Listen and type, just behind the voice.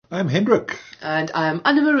I'm Hendrik. And I'm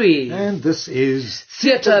Anne-Marie. And this is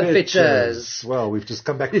Theatre Bitches. Well, we've just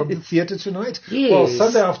come back from the theatre tonight. Yes. Well,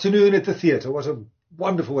 Sunday afternoon at the theatre. What a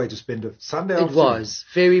wonderful way to spend a Sunday afternoon. It was.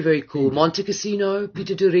 Very, very cool. Monte Casino,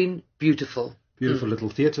 Pieter Toerien, beautiful. Beautiful little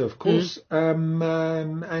theatre, of course. And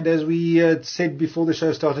as we said before the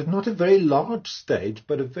show started, not a very large stage,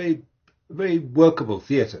 but a very, very workable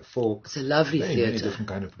theatre for it's a lovely theatre. Many different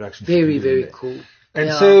kind of productions. Very, very cool.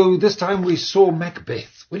 And so this time we saw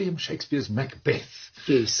Macbeth, William Shakespeare's Macbeth,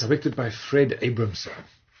 yes, directed by Fred Abramson.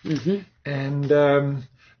 Mm-hmm. And,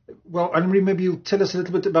 well, Anne-Marie, maybe you'll tell us a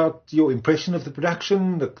little bit about your impression of the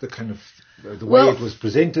production, the kind of, the way it was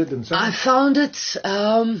presented and so on. I found it,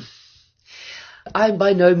 I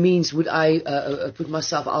by no means would I put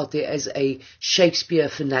myself out there as a Shakespeare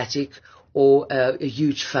fanatic or a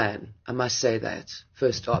huge fan, I must say that,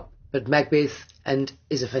 first off. But Macbeth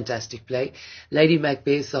is a fantastic play. Lady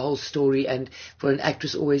Macbeth, the whole story, and for an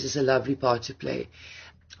actress always is a lovely part to play.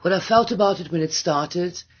 What I felt about it when it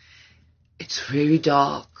started, it's very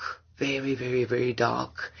dark, very, very, very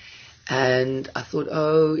dark. And I thought,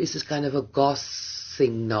 oh, is this kind of a goth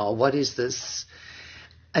thing now? What is this?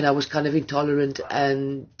 And I was kind of intolerant,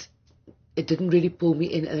 and it didn't really pull me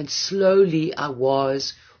in. And then slowly I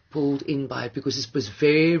was pulled in by it because it was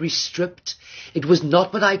very stripped. It was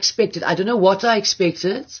not what I expected. I don't know what I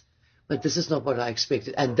expected, but this is not what I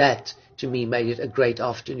expected. And that, to me, made it a great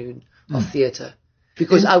afternoon of theatre.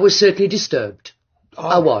 Because I was certainly disturbed.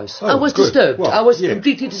 I was good. disturbed. Well, I was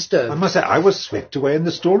completely disturbed. I must say, I was swept away in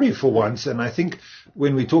the story for once. And I think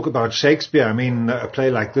when we talk about Shakespeare, I mean, a play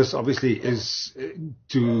like this obviously is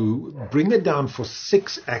to bring it down for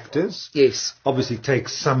 6 actors. Yes. Obviously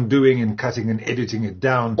takes some doing and cutting and editing it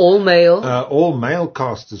down. All male. All male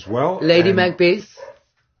cast as well. Lady Macbeth,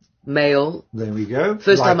 male. There we go.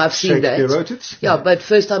 First time I've seen that. Shakespeare wrote it. Yeah, but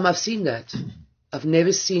first time I've seen that. I've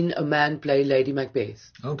never seen a man play Lady Macbeth.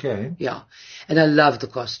 Okay. Yeah. And I love the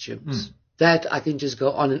costumes. That I can just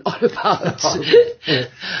go on and on about.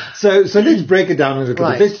 So let's break it down a little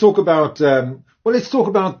Right. bit. Let's talk about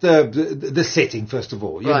the setting first of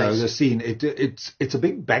all. You know, the scene. It's a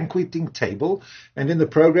big banqueting table, and in the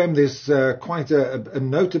program there's quite a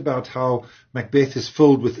note about how Macbeth is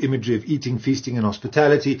filled with imagery of eating, feasting, and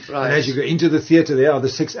hospitality. Right. And as you go into the theatre, there are the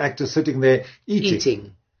 6 actors sitting there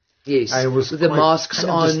eating. Yes, and it was with the masks kind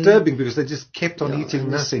of on. Disturbing because they just kept on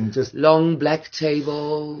eating nothing. Just long black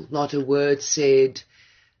table, not a word said.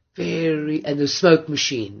 And the smoke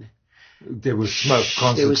machine. There was smoke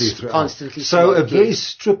constantly. So a very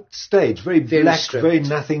stripped stage, very black, stripped. very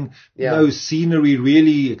nothing, no scenery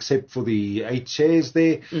really, except for the 8 chairs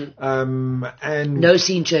there, and no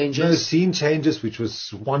scene changes. Which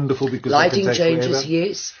was wonderful because lighting they can take changes, forever.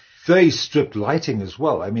 yes. Very stripped lighting as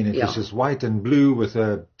well. I mean, it was just white and blue with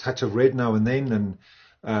a touch of red now and then,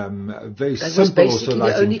 and very that simple. Was basically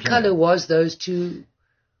also the only plan. colour was those two.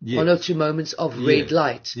 Yes. 1 or 2 moments of red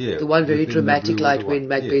light. Yeah. The one very dramatic light when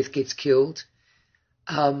Macbeth gets killed.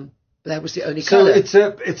 That was the only colour.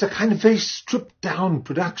 So it's a kind of very stripped down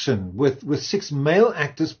production with 6 male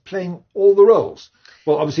actors playing all the roles.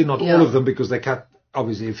 Well, obviously not all of them because they cut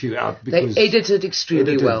obviously a few out. Because they edited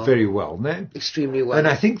extremely well. Very well, no? Extremely well. And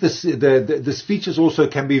I think the speeches also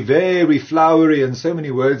can be very flowery and so many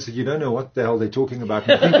words that you don't know what the hell they're talking about.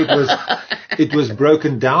 And I think it was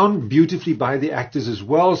broken down beautifully by the actors as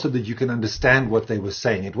well so that you can understand what they were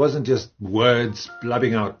saying. It wasn't just words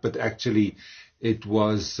blubbing out, but actually it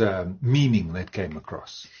was meaning that came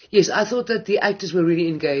across. Yes, I thought that the actors were really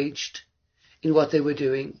engaged in what they were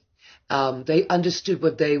doing. They understood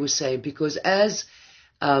what they were saying because as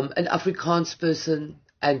an Afrikaans person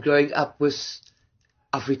and growing up with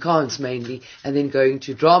Afrikaans mainly and then going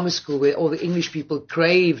to drama school where all the English people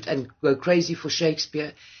craved and were crazy for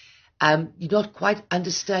Shakespeare, you're not quite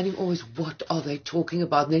understanding always what are they talking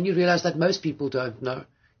about. And then you realize that most people don't know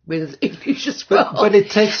whether it's English as well. But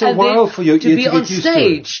it takes a while for your ear to be on get used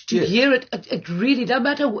stage, to hear it. It really, no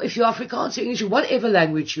matter if you're Afrikaans or English or whatever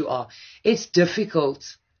language you are, it's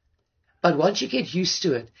difficult. But once you get used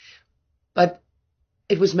to it, but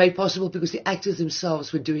it was made possible because the actors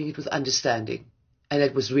themselves were doing it with understanding. And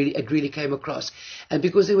it really came across. And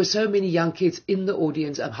because there were so many young kids in the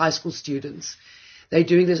audience and high school students, they're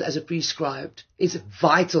doing this as a prescribed. It's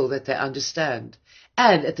vital that they understand.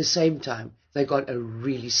 And at the same time, they got a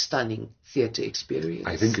really stunning theatre experience.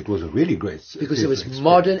 I think it was a really great because it was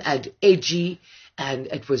modern and edgy and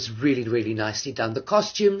it was really, really nicely done. The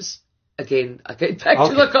costumes, again, I get back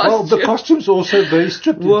to the costumes. Well, the costumes also very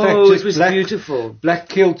stripped. Whoa, in fact, just it was beautiful. Black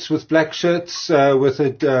kilts with black shirts with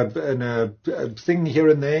a thing here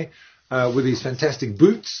and there. with his fantastic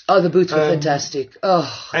boots. Oh, the boots were fantastic.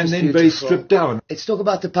 Oh, and then beautiful. very stripped down. Let's talk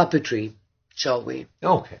about the puppetry, shall we?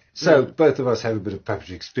 Okay, so both of us have a bit of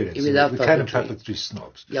puppetry experience. We love We're kind of puppetry. puppetry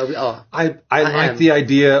snobs. Yeah, we are. I like the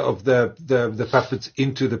idea of the puppets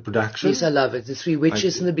into the production. Yes, I love it. The three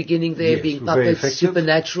witches in the beginning there yes, being very puppets, effective.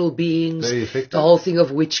 supernatural beings. Very effective. The whole thing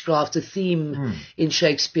of witchcraft, the theme in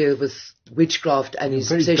Shakespeare with witchcraft and his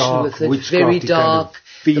Very obsession dark, with it. witchcrafty Very kind of dark.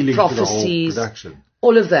 feeling The to the whole prophecies. production.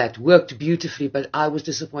 All of that worked beautifully, but I was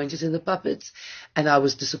disappointed in the puppets, and I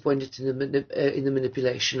was disappointed in the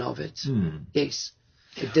manipulation of it. Yes,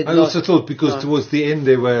 it did I not. also thought because towards the end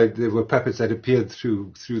there were puppets that appeared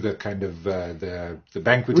through the kind of the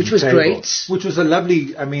banqueting Which was table, great. which was a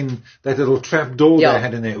lovely. I mean, that little trap door Yeah. they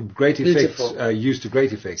had in there, great effects, Beautiful. used to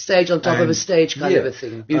great effect. Stage on top of a stage kind of a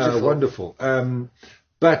thing. Beautiful. Wonderful.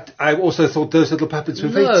 But I also thought those little puppets were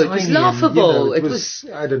very tiny. It was laughable. And, it was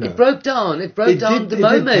I don't know. It broke down. It broke down the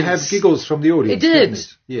moment. It did have giggles from the audience. It did. Didn't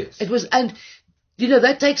it? Yes. It was, and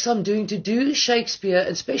that takes some doing to do Shakespeare,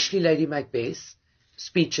 especially Lady Macbeth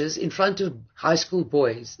speeches in front of high school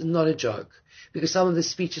boys. Not a joke, because some of the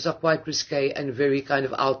speeches are quite risque and very kind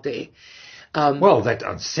of out there. Well, that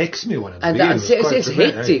Unsex Me one. And it's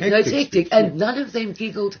hectic. No, it's hectic. And none of them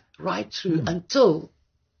giggled right through until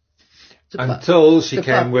she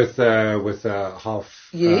came with half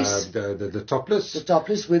the topless. The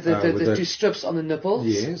topless with the two strips on the nipples.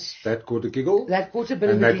 Yes, that caught a giggle. That caught a bit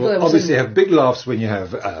and of a that giggle. will obviously have big laughs when you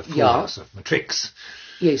have full house of Matrix.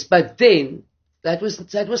 Yes, but then that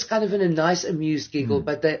was kind of a nice amused giggle.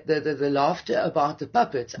 But the laughter about the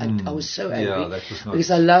puppets, I was so angry because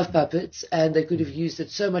I love puppets and they could have used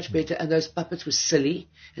it so much better. And those puppets were silly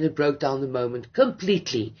and it broke down the moment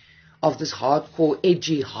completely of this hardcore,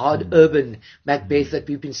 edgy, hard urban Macbeth that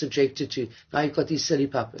we've been subjected to. Now you've got these silly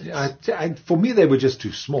puppets. For me, they were just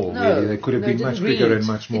too small, really. They could have been much bigger and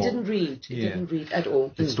much more. It didn't read. It didn't read at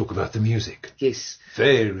all. Let's talk about the music. Yes.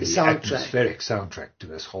 Very atmospheric soundtrack to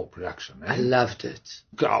this whole production. Eh? I loved it.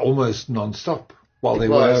 Almost non-stop. Well,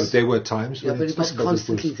 there were times when but it was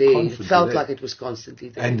constantly there. It felt like it was constantly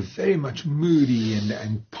there. And very much moody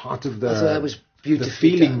and part of the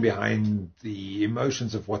feeling done. behind the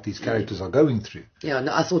emotions of what these characters are going through. Yeah,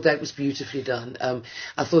 no, I thought that was beautifully done.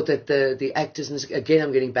 I thought that the actors, and again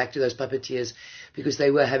I'm getting back to those puppeteers, because they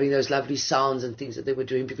were having those lovely sounds and things that they were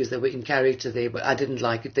doing because they were in character there, but I didn't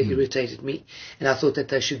like it. They irritated me. And I thought that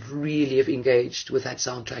they should really have engaged with that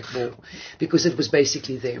soundtrack more, because it was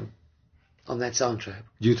basically them on that soundtrack.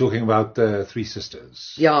 You're talking about the Three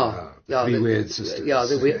Sisters. The Weird Sisters. Yeah,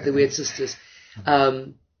 the Weird Sisters,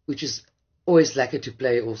 which is always lacquer to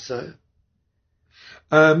play also.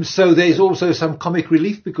 So there's also some comic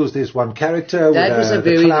relief because there's one character with a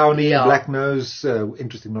clowny black nose.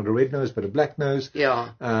 Interesting, not a red nose, but a black nose. Yeah.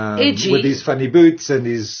 Edgy. With his funny boots and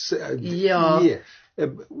his...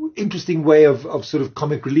 interesting way of sort of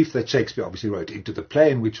comic relief that Shakespeare obviously wrote into the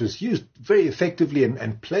play, and which was used very effectively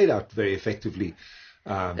and played out very effectively.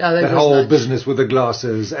 That whole business with the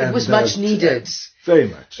glasses. It was much needed. Very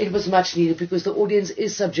much. It was much needed because the audience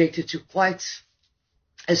is subjected to quite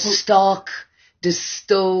a stark,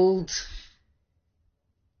 distilled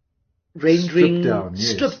rendering,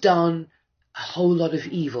 stripped down a whole lot of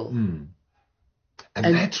evil. And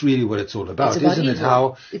that's really what it's all about, isn't it? Evil.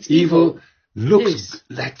 How it's evil looks.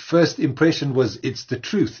 That first impression was it's the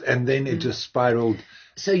truth, and then it just spiraled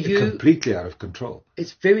completely out of control.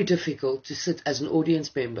 It's very difficult to sit as an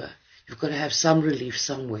audience member. You've got to have some relief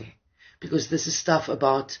somewhere, because this is stuff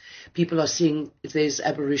about people are seeing, there's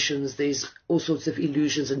aberrations, there's all sorts of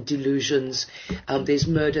illusions and delusions, there's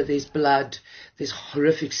murder, there's blood, there's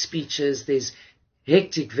horrific speeches, there's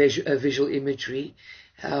hectic visual imagery.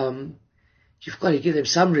 You've got to give them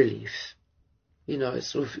some relief.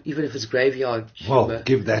 Sort of, even if it's graveyard humor. Well,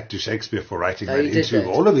 give that to Shakespeare for writing that into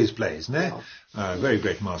all of his plays, no? Yeah. Very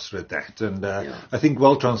great master at that, and I think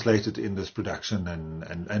well translated in this production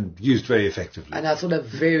and used very effectively. And I thought a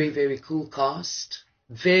very, very cool cast,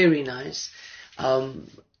 very nice.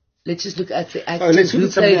 Let's just look at the actors. Let's look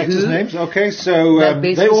at some of the actors' names. Okay, so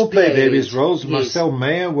they all played various roles. Yes. Marcel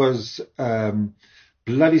Meyer was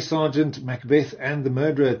Bloody Sergeant Macbeth and the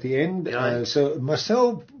murderer at the end. Right. So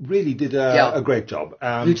Marcel really did a great job.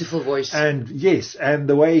 Beautiful voice. And yes, and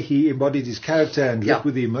the way he embodied his character and lived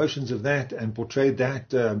with the emotions of that and portrayed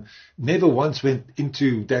that, never once went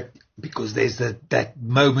into that, because there's that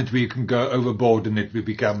moment where you can go overboard and it will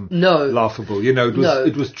become laughable.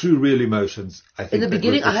 It was true, real emotions. I think in the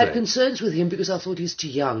beginning I had concerns with him because I thought he's too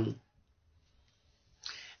young.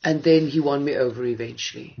 And then he won me over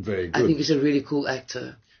eventually. Very good. I think he's a really cool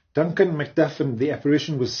actor. Duncan Macduff, and the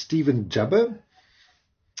apparition was Stephen Jubber.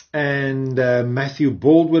 And Matthew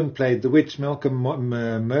Baldwin played the witch, Malcolm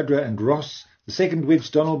Murderer and Ross. The second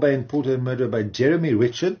witch, Donald Bay and Porter and Murderer by Jeremy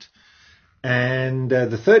Richard. And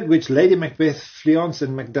the third witch, Lady Macbeth, Fleance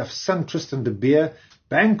and Macduff's son, Tristan de Beer.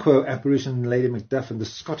 Banquo, apparition, Lady Macduff and the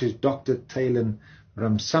Scottish doctor, Talon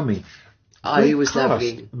Ramsamy. He was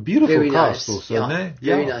lovely. Beautiful very cast nice. also, Yeah, no?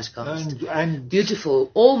 very nice cast. And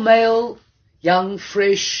beautiful. All male, young,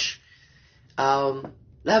 fresh,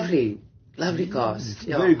 lovely cast.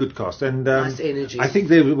 Yeah. Very good cast. And nice energy. I think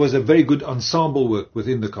there was a very good ensemble work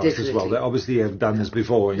within the cast Definitely. as well. They obviously have done this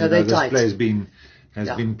before. No, they're this tight. play has been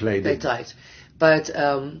played. They're tight. But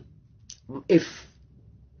if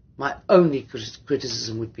my only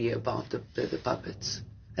criticism would be about the puppets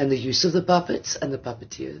and the use of the puppets and the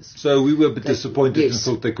puppeteers. So we were a bit disappointed yes. and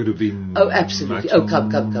thought they could have been absolutely. come.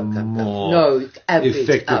 More no,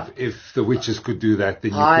 effective. If the witches could do that,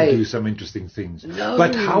 then you could do some interesting things. No.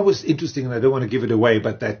 But how was interesting, and I don't want to give it away,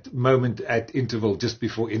 but that moment at interval, just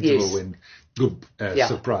before interval, yes. when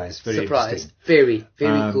surprise, very interesting. Very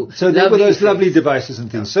cool. So there were those lovely devices and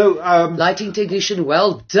things. So lighting technician,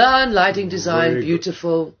 well done. Lighting design,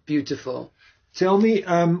 beautiful. Tell me,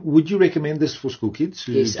 would you recommend this for school kids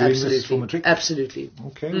who yes, are doing absolutely. this for matric? Absolutely.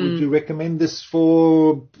 Okay. Would you recommend this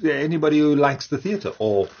for anybody who likes the theatre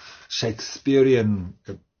or Shakespearean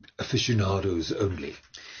aficionados only?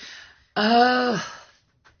 I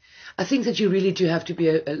think that you really do have to be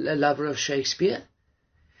a lover of Shakespeare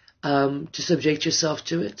to subject yourself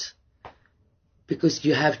to it, because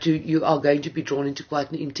you are going to be drawn into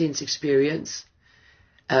quite an intense experience,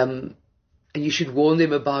 and you should warn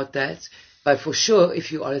them about that. But for sure,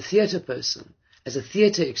 if you are a theatre person, as a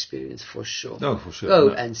theatre experience, for sure. No, for sure. Go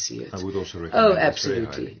and see it. I would also recommend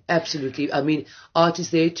it. Absolutely. I mean, art is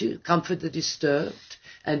there to comfort the disturbed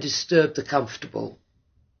and disturb the comfortable.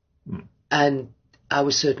 And I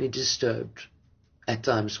was certainly disturbed at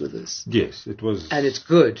times with this. Yes, it was. And it's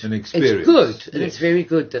good. An experience. It's good. And it's very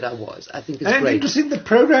good that I was. I think it's great. And interesting, the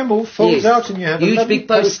program all folds out and you have huge a lovely big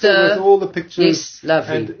poster with all the pictures. Yes,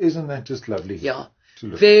 lovely. And isn't that just lovely? Yeah.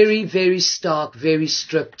 Very, very stark, very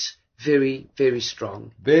stripped, very, very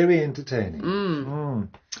strong. Very entertaining.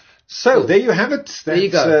 So, there you have it. That's there you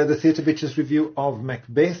go. The Theatre Bitches review of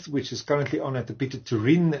Macbeth, which is currently on at the Pieter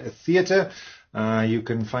Toerien Theatre. You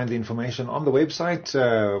can find the information on the website,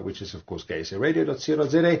 which is, of course,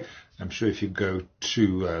 ksaradio.co.za. I'm sure if you go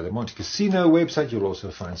to the Monte Casino website, you'll also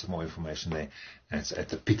find some more information there. That's at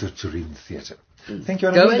the Pieter Toerien Theatre. Thank you,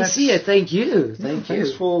 Anna. Go and see it. Thank you.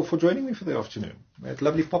 Thanks for joining me for the afternoon. We had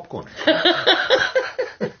lovely popcorn.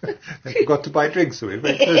 I forgot to buy drinks, so we're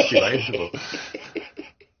very thirsty by interval.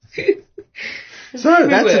 So,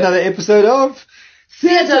 that's another episode of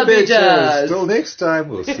Theatre Bitches. Till next time,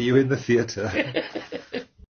 we'll see you in the theatre.